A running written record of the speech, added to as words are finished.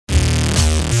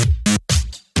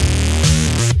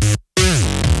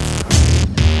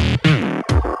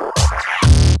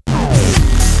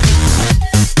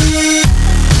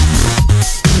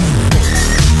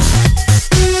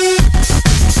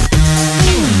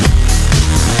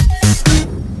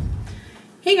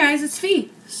guys, it's Fee.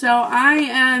 So I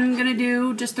am going to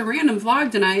do just a random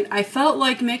vlog tonight. I felt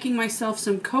like making myself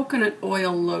some coconut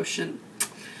oil lotion.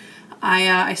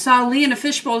 I saw Lee in a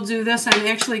Fishbowl do this. I'm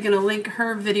actually going to link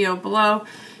her video below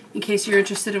in case you're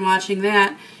interested in watching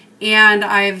that. And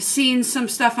I've seen some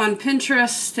stuff on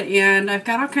Pinterest, and I've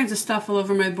got all kinds of stuff all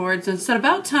over my boards, and it's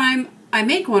about time I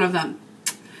make one of them.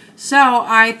 So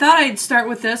I thought I'd start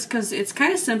with this because it's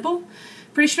kind of simple,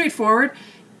 pretty straightforward,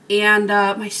 and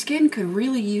my skin could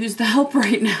really use the help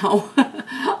right now.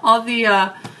 all the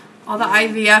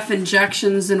IVF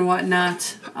injections and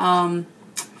whatnot.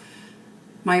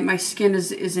 My skin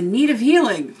is in need of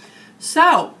healing.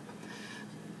 So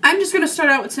I'm just going to start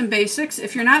out with some basics.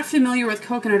 If you're not familiar with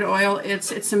coconut oil,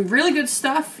 it's some really good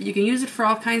stuff. You can use it for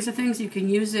all kinds of things. You can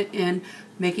use it in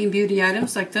making beauty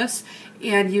items like this,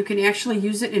 and you can actually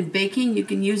use it in baking. You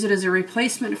can use it as a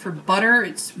replacement for butter.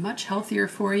 It's much healthier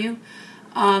for you.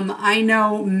 I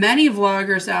know many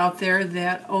vloggers out there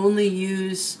that only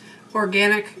use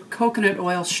organic coconut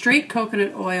oil, straight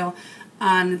coconut oil,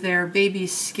 on their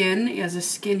baby's skin as a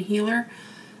skin healer.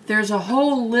 There's a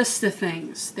whole list of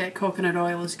things that coconut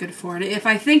oil is good for. And if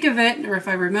I think of it, or if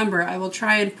I remember, I will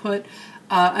try and put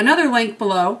another link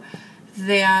below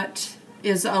that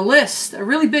is a list, a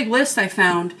really big list I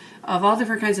found of all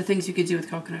different kinds of things you could do with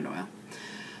coconut oil.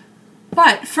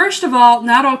 But first of all,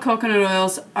 not all coconut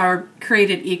oils are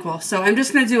created equal. So I'm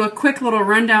just going to do a quick little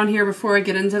rundown here before I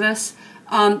get into this.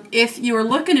 If you are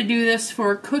looking to do this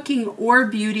for cooking or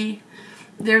beauty,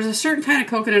 there's a certain kind of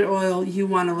coconut oil you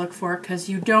want to look for because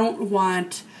you don't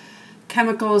want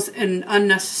chemicals and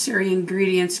unnecessary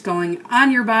ingredients going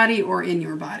on your body or in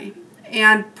your body.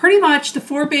 And pretty much the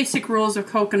 4 basic rules of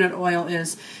coconut oil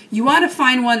is you want to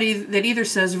find one that either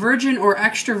says virgin or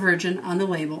extra virgin on the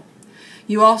label.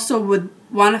 You also would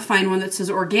want to find one that says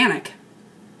organic.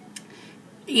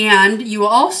 And you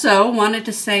also want it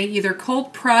to say either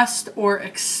cold pressed or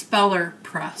expeller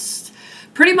pressed.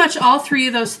 Pretty much all 3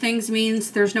 of those things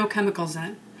means there's no chemicals in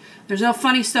it. There's no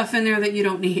funny stuff in there that you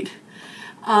don't need.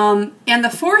 And the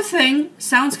 4th thing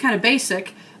sounds kind of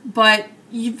basic, but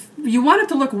you want it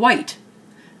to look white.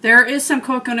 There is some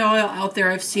coconut oil out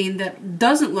there I've seen that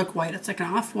doesn't look white. It's like an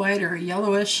off-white or a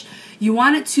yellowish. You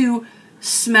want it to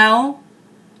smell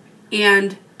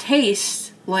and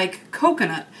taste like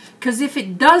coconut. Because if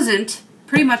it doesn't,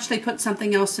 pretty much they put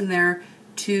something else in there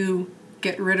to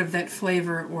get rid of that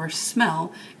flavor or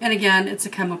smell. And again, it's a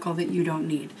chemical that you don't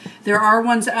need. There are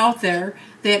ones out there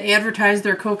that advertise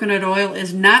their coconut oil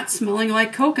is not smelling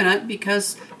like coconut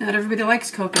because not everybody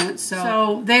likes coconut.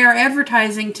 So they are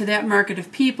advertising to that market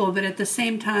of people, but at the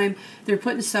same time, they're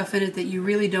putting stuff in it that you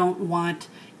really don't want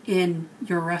in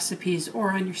your recipes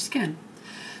or on your skin.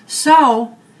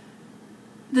 So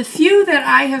the few that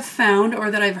I have found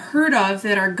or that I've heard of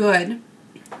that are good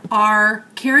are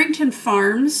Carrington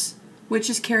Farms, which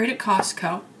is carried at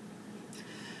Costco.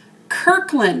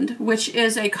 Kirkland, which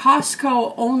is a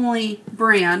Costco-only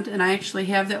brand, and I actually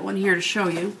have that one here to show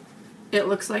you. It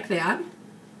looks like that,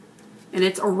 and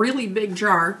it's a really big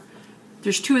jar.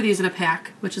 There's 2 of these in a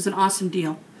pack, which is an awesome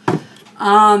deal.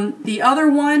 The other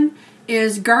one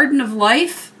is Garden of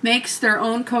Life, makes their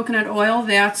own coconut oil.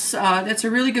 That's a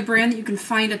really good brand that you can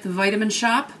find at the Vitamin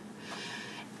Shop.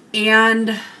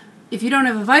 And if you don't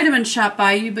have a Vitamin Shop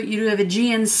by you, but you do have a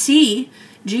GNC,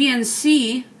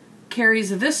 GNC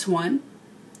carries this one,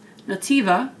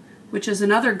 Nativa, which is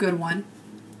another good one.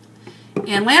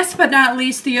 And last but not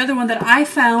least, the other one that I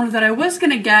found that I was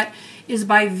going to get is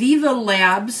by Viva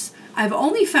Labs. I've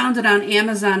only found it on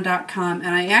Amazon.com,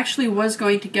 and I actually was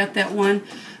going to get that one,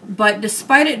 but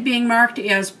despite it being marked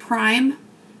as Prime,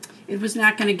 it was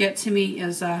not going to get to me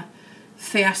as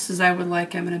fast as I would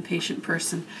like. I'm an impatient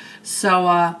person. So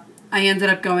I ended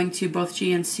up going to both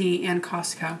GNC and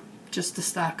Costco just to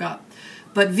stock up.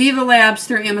 But Viva Labs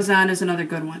through Amazon is another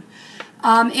good one.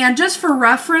 And just for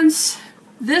reference,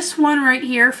 this one right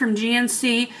here from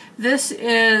GNC, this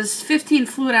is 15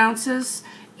 fluid ounces,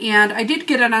 and I did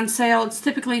get it on sale. It's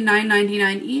typically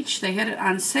 $9.99 each. They had it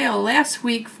on sale last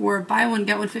week for buy one,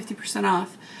 get one 50%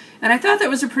 off. And I thought that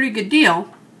was a pretty good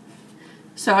deal.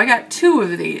 So I got 2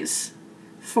 of these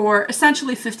for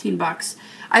essentially 15 bucks.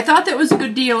 I thought that was a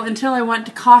good deal until I went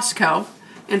to Costco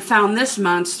and found this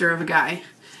monster of a guy.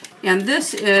 And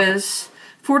this is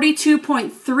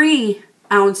 42.3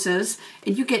 ounces,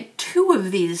 and you get 2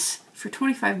 of these for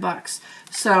 25 bucks.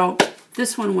 So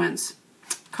this one wins,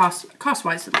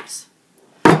 cost-wise at least.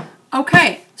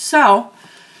 Okay, so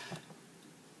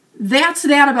that's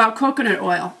that about coconut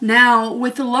oil. Now,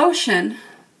 with the lotion,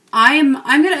 I'm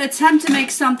going to attempt to make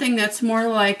something that's more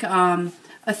like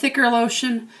a thicker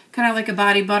lotion, kind of like a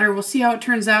body butter. We'll see how it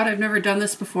turns out. I've never done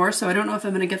this before, so I don't know if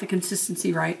I'm going to get the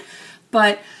consistency right.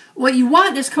 But what you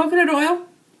want is coconut oil,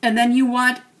 and then you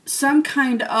want some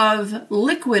kind of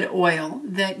liquid oil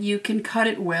that you can cut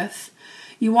it with.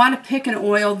 You want to pick an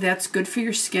oil that's good for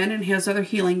your skin and has other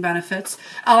healing benefits.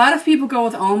 A lot of people go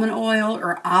with almond oil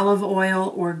or olive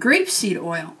oil or grapeseed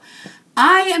oil.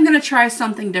 I am going to try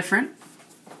something different.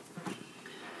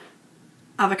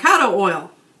 Avocado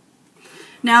oil.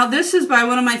 Now, this is by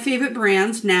one of my favorite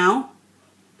brands now.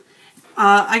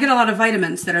 I get a lot of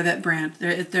vitamins that are that brand.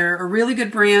 They're a really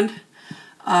good brand.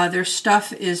 Their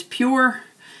stuff is pure.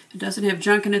 It doesn't have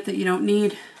junk in it that you don't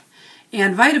need.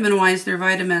 And vitamin-wise, their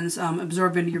vitamins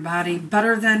absorb into your body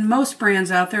better than most brands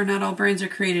out there. Not all brands are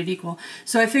created equal.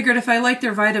 So I figured if I liked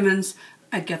their vitamins,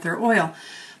 I'd get their oil.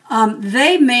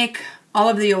 They make all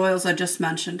of the oils I just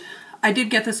mentioned. I did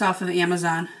get this off of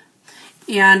Amazon.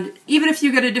 And even if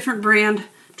you get a different brand,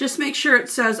 just make sure it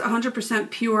says 100%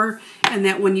 pure and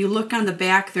that when you look on the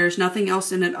back, there's nothing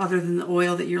else in it other than the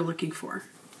oil that you're looking for.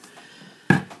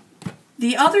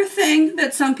 The other thing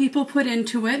that some people put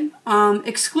into it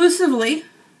exclusively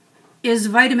is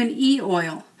vitamin E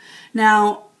oil.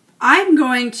 Now, I'm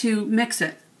going to mix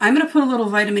it. I'm going to put a little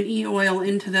vitamin E oil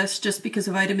into this just because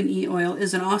vitamin E oil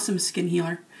is an awesome skin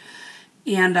healer.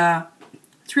 And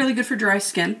it's really good for dry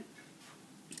skin.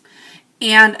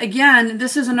 And again,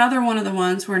 this is another one of the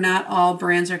ones where not all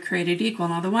brands are created equal.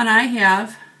 Now, the one I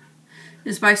have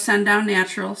is by Sundown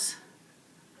Naturals.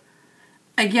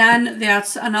 Again,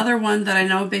 that's another one that I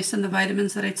know based on the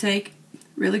vitamins that I take.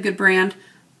 Really good brand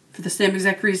for the same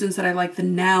exact reasons that I like the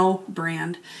Now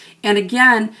brand. And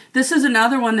again, this is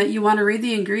another one that you want to read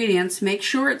the ingredients. Make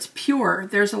sure it's pure.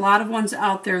 There's a lot of ones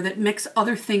out there that mix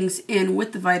other things in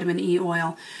with the vitamin E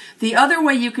oil. The other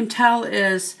way you can tell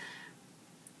is,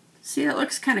 see, it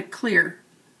looks kind of clear.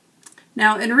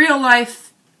 Now, in real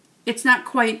life, it's not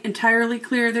quite entirely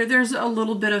clear. There's a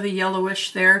little bit of a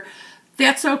yellowish there.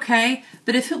 That's okay,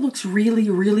 but if it looks really,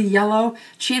 really yellow,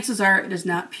 chances are it is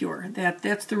not pure.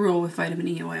 That's the rule with vitamin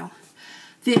E oil.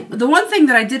 The one thing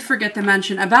that I did forget to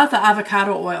mention about the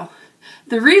avocado oil,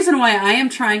 the reason why I am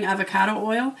trying avocado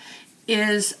oil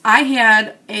is I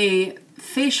had a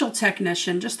facial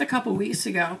technician just a couple weeks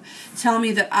ago tell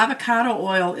me that avocado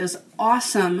oil is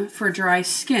awesome for dry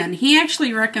skin. He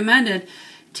actually recommended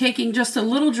taking just a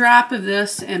little drop of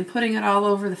this and putting it all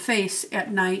over the face at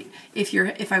night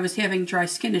if I was having dry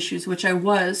skin issues, which I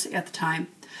was at the time.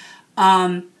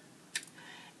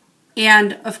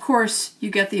 And of course, you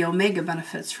get the omega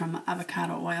benefits from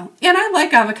avocado oil. And I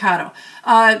like avocado.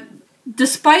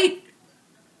 Despite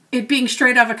it being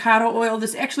straight avocado oil,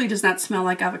 this actually does not smell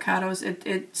like avocados.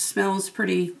 It smells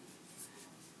pretty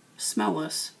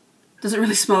smellless. Doesn't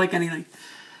really smell like anything.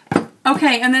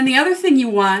 Okay, and then the other thing you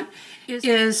want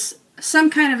is some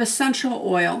kind of essential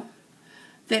oil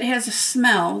that has a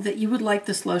smell that you would like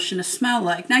this lotion to smell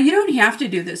like. Now, you don't have to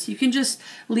do this. You can just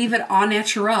leave it au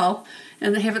naturel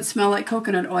and have it smell like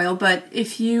coconut oil. But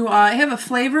if you have a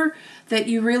flavor that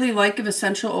you really like of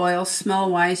essential oil,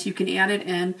 smell-wise, you can add it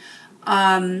in.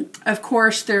 Of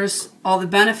course, there's all the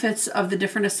benefits of the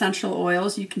different essential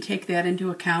oils. You can take that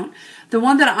into account. The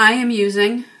one that I am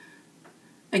using,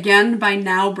 again by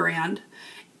Now brand,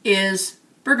 is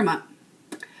Bergamot.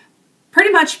 Pretty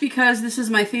much because this is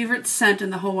my favorite scent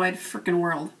in the whole wide frickin'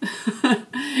 world.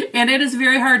 And it is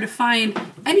very hard to find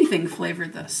anything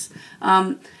flavored this.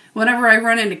 Whenever I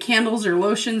run into candles or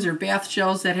lotions or bath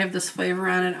gels that have this flavor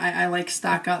on it, I like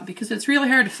stock up because it's really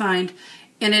hard to find,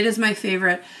 and it is my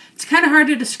favorite. It's kind of hard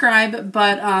to describe,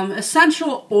 but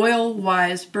essential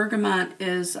oil-wise, Bergamot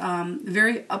is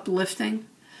very uplifting,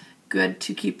 good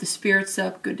to keep the spirits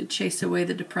up, good to chase away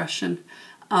the depression.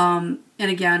 And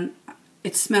again,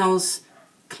 it smells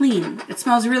clean. It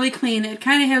smells really clean. It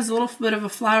kind of has a little bit of a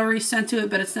flowery scent to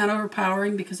it, but it's not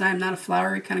overpowering because I'm not a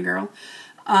flowery kind of girl.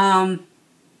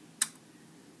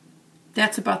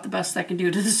 That's about the best I can do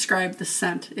to describe the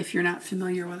scent if you're not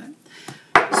familiar with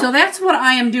it. So that's what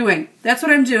I am doing. That's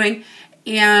what I'm doing.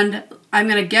 And I'm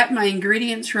going to get my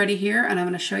ingredients ready here, and I'm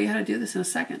going to show you how to do this in a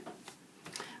second.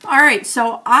 All right,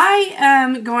 so I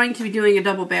am going to be doing a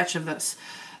double batch of this.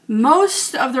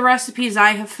 Most of the recipes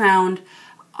I have found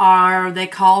they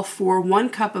call for 1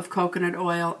 cup of coconut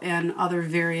oil and other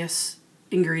various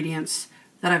ingredients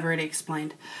that I've already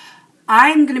explained.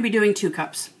 I'm going to be doing 2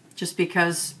 cups just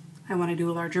because I want to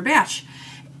do a larger batch.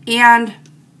 And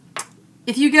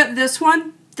if you get this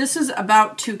one, this is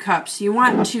about 2 cups. You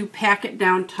want to pack it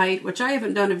down tight, which I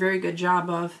haven't done a very good job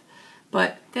of,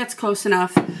 but that's close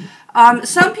enough.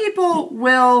 Some people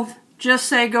will just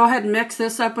say, go ahead and mix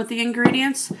this up with the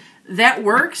ingredients. That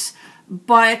works,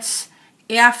 but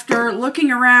after looking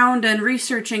around and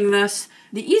researching this,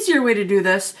 the easier way to do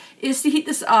this is to heat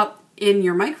this up in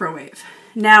your microwave.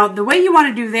 Now, the way you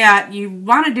want to do that, you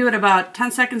want to do it about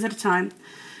 10 seconds at a time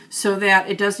so that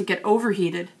it doesn't get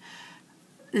overheated.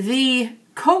 The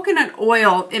coconut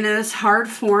oil in this hard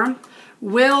form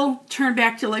will turn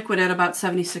back to liquid at about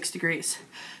 76 degrees.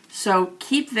 So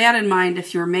keep that in mind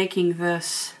if you're making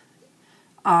this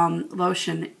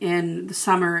lotion in the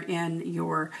summer and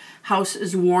your house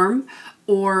is warm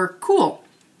or cool.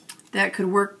 That could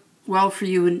work well for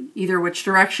you in either which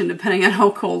direction, depending on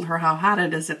how cold or how hot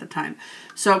it is at the time.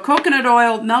 So coconut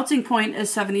oil, melting point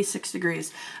is 76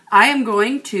 degrees. I am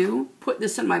going to put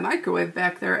this in my microwave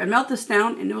back there and melt this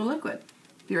down into a liquid.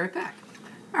 Be right back.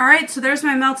 Alright, so there's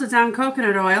my melted down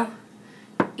coconut oil,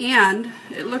 and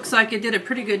it looks like it did a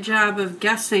pretty good job of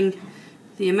guessing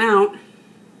the amount,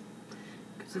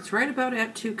 because it's right about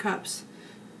at 2 cups.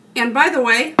 And by the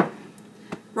way,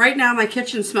 right now my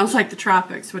kitchen smells like the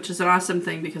tropics, which is an awesome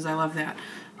thing because I love that.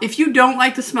 If you don't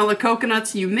like the smell of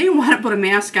coconuts, you may want to put a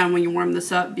mask on when you warm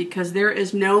this up, because there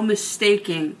is no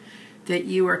mistaking that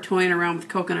you are toying around with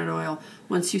coconut oil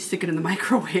once you stick it in the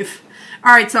microwave.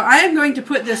 Alright, so I am going to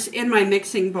put this in my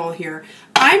mixing bowl here.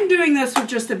 I'm doing this with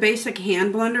just a basic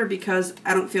hand blender because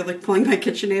I don't feel like pulling my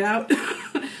KitchenAid out.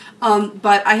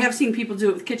 But I have seen people do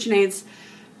it with KitchenAids.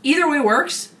 Either way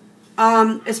works,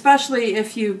 especially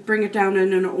if you bring it down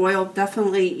in an oil.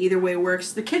 Definitely either way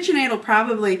works. The KitchenAid will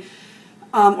probably,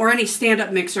 or any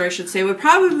stand-up mixer I should say, would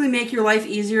probably make your life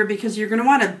easier because you're going to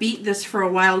want to beat this for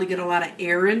a while to get a lot of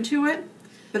air into it.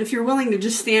 But if you're willing to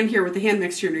just stand here with the hand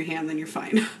mixer in your hand, then you're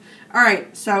fine.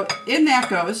 Alright, so in that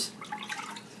goes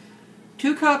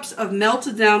 2 cups of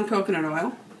melted down coconut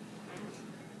oil.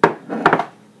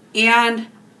 And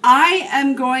I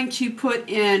am going to put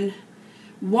in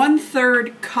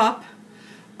 1/3 cup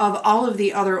of all of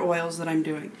the other oils that I'm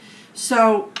doing.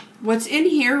 So what's in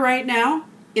here right now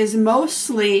is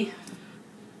mostly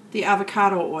the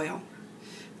avocado oil.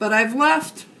 But I've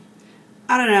left,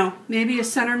 I don't know, maybe a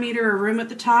centimeter of room at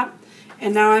the top.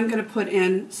 And now I'm going to put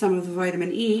in some of the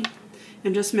vitamin E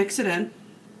and just mix it in.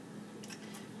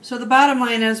 So the bottom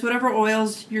line is, whatever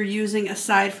oils you're using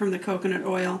aside from the coconut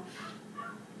oil,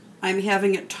 I'm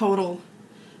having it total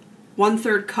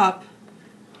 1/3 cup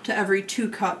to every 2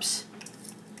 cups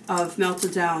of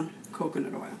melted down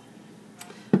coconut oil.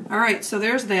 Alright, so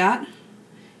there's that.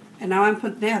 And now I'm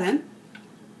putting that in.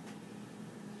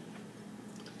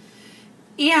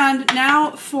 And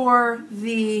now for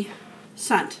the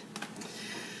scent.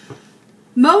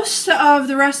 Most of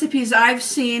the recipes I've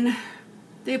seen,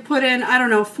 they put in, I don't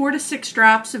know, 4 to 6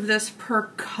 drops of this per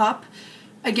cup.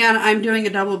 Again, I'm doing a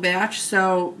double batch,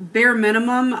 so bare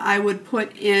minimum I would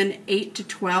put in 8 to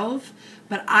 12.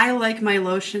 But I like my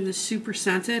lotion super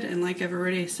scented, and like I've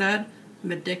already said,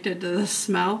 I'm addicted to the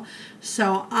smell.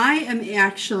 So I am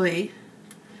actually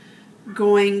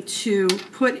going to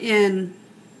put in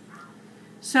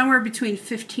somewhere between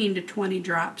 15 to 20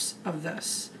 drops of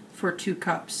this for 2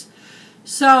 cups.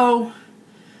 So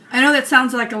I know that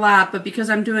sounds like a lot, but because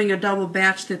I'm doing a double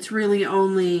batch, that's really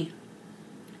only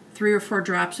 3 or 4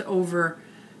 drops over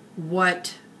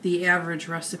what the average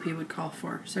recipe would call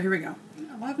for. So here we go.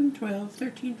 11, 12,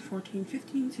 13, 14,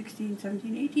 15, 16,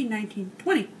 17, 18, 19,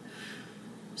 20.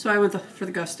 So I went for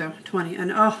the gusto, 20.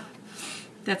 And oh,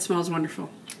 that smells wonderful.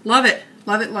 Love it.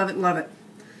 Love it, love it, love it.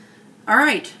 All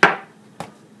right.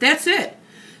 That's it.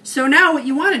 So now what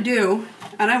you want to do,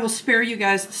 and I will spare you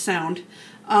guys the sound,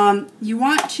 you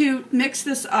want to mix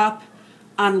this up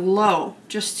on low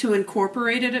just to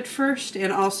incorporate it at first,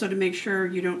 and also to make sure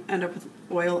you don't end up with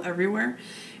oil everywhere.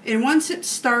 And once it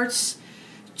starts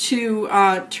to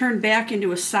turn back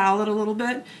into a solid a little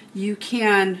bit, you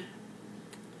can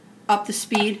up the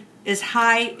speed as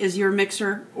high as your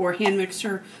mixer or hand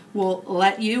mixer will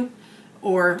let you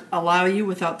or allow you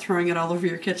without throwing it all over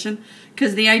your kitchen.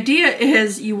 Because the idea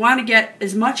is you want to get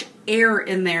as much air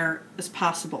in there as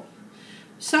possible.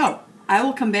 So I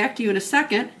will come back to you in a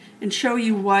second and show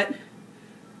you what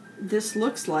this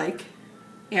looks like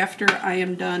after I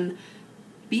am done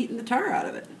beating the tar out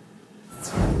of it.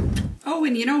 Oh,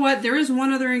 and you know what? There is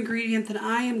one other ingredient that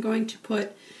I am going to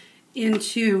put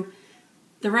into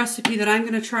the recipe that I'm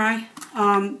going to try.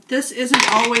 This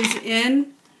isn't always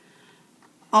in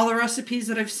all the recipes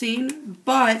that I've seen,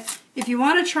 but if you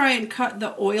want to try and cut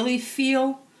the oily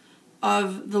feel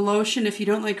of the lotion, if you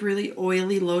don't like really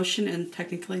oily lotion, and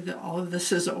technically all of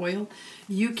this is oil,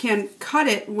 you can cut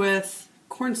it with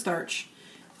cornstarch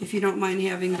if you don't mind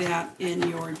having that in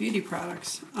your beauty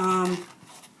products.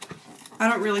 I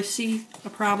don't really see a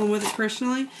problem with it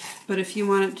personally, but if you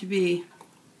want it to be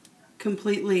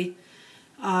completely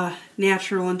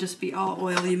natural and just be all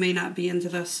oil. You may not be into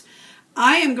this.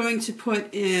 I am going to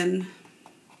put in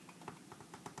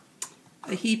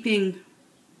a heaping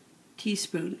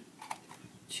teaspoon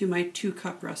to my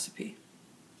 2-cup recipe.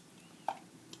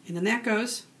 And then that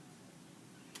goes.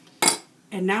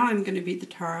 And now I'm going to beat the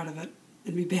tar out of it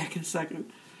and be back in a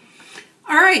second.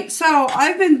 Alright, so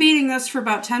I've been beating this for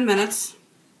about 10 minutes.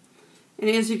 And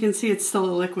as you can see, it's still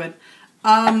a liquid.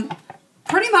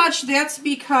 Pretty much that's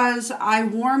because I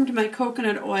warmed my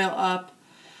coconut oil up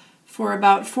for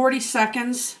about 40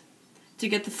 seconds to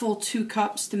get the full 2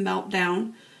 cups to melt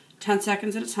down, 10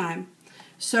 seconds at a time.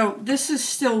 So this is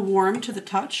still warm to the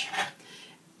touch.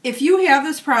 If you have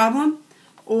this problem,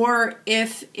 or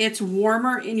if it's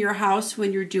warmer in your house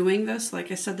when you're doing this,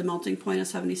 like I said, the melting point is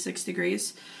 76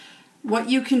 degrees, what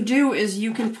you can do is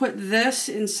you can put this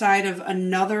inside of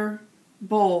another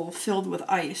bowl filled with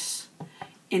ice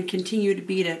and continue to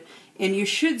beat it. And you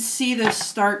should see this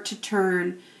start to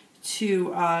turn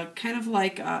to kind of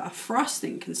like a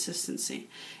frosting consistency.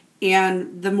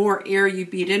 And the more air you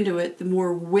beat into it, the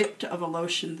more whipped of a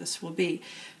lotion this will be.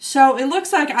 So it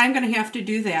looks like I'm going to have to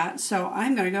do that. So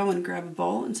I'm going to go and grab a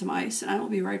bowl and some ice, and I will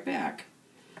be right back.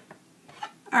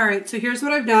 Alright, so here's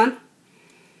what I've done.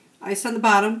 Ice on the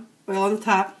bottom, oil on the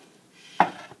top.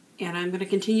 And I'm going to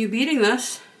continue beating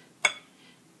this.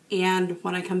 And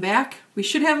when I come back, we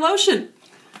should have lotion.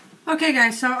 Okay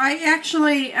guys, so I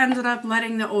actually ended up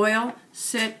letting the oil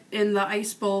sit in the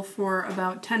ice bowl for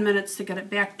about 10 minutes to get it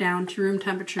back down to room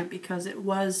temperature because it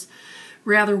was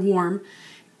rather warm.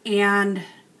 And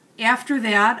after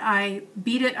that, I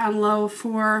beat it on low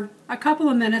for a couple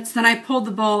of minutes. Then I pulled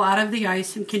the bowl out of the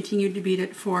ice and continued to beat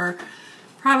it for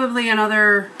probably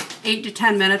another 8 to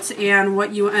 10 minutes. And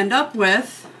what you end up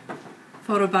with,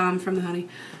 photobomb from the honey,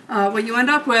 what you end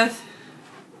up with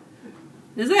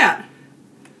is that.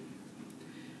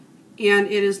 And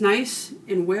it is nice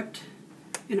and whipped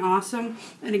and awesome.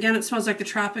 And again, it smells like the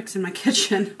tropics in my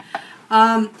kitchen.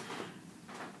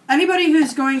 Anybody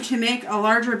who's going to make a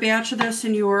larger batch of this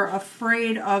and you're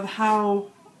afraid of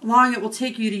how long it will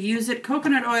take you to use it,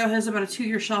 coconut oil has about a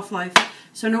 2-year shelf life,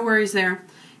 so no worries there.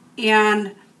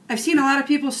 And I've seen a lot of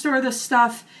people store this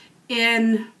stuff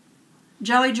in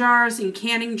jelly jars and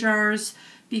canning jars,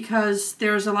 because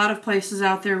there's a lot of places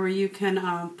out there where you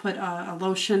can put a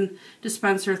lotion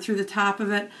dispenser through the top of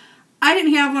it. I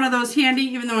didn't have one of those handy,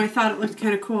 even though I thought it looked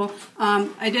kind of cool.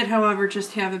 I did, however,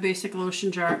 just have a basic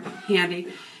lotion jar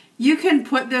handy. You can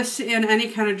put this in any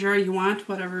kind of jar you want,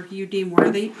 whatever you deem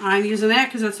worthy. I'm using that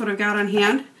because that's what I've got on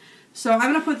hand. So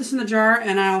I'm going to put this in the jar,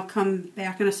 and I'll come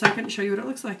back in a second and show you what it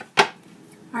looks like.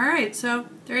 Alright, so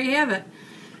there you have it.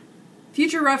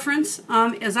 Future reference,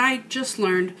 as I just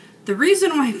learned, the reason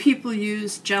why people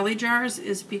use jelly jars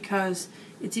is because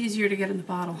it's easier to get in the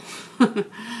bottle.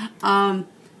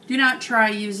 Do not try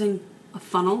using a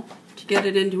funnel to get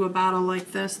it into a bottle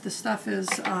like this. The stuff is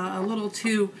a little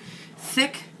too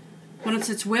thick once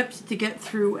it's whipped to get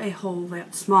through a hole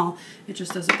that small. It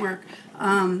just doesn't work.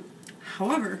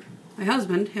 However, my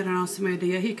husband had an awesome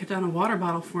idea. He cut down a water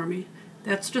bottle for me.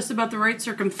 That's just about the right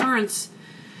circumference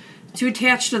to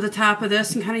attach to the top of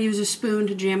this, and kind of use a spoon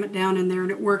to jam it down in there, and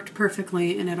it worked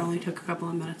perfectly, and it only took a couple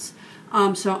of minutes.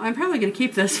 So I'm probably going to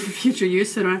keep this for future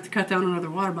use so I don't have to cut down another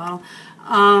water bottle.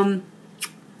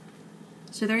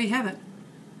 So there you have it.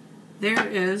 There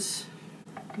is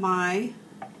my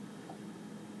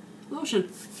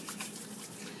lotion.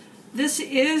 This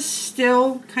is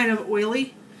still kind of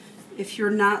oily. If you're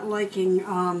not liking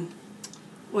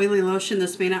oily lotion,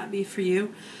 this may not be for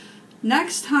you.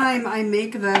 Next time I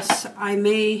make this, I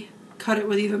may cut it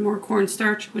with even more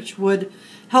cornstarch, which would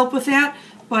help with that,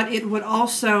 but it would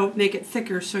also make it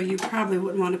thicker, so you probably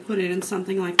wouldn't want to put it in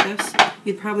something like this.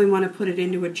 You'd probably want to put it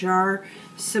into a jar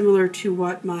similar to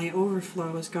what my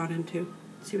overflow has gone into.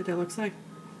 See what that looks like?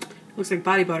 It looks like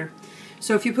body butter.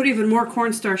 So if you put even more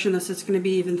cornstarch in this, it's going to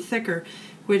be even thicker,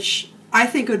 which I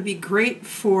think would be great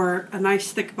for a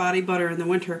nice thick body butter in the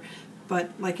winter.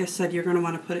 But like I said, you're going to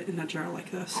want to put it in a jar like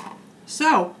this.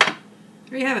 So,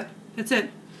 there you have it. That's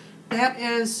it. That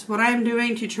is what I'm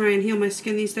doing to try and heal my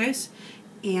skin these days.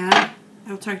 And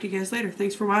I'll talk to you guys later.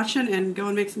 Thanks for watching, and go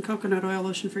and make some coconut oil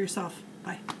lotion for yourself.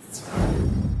 Bye.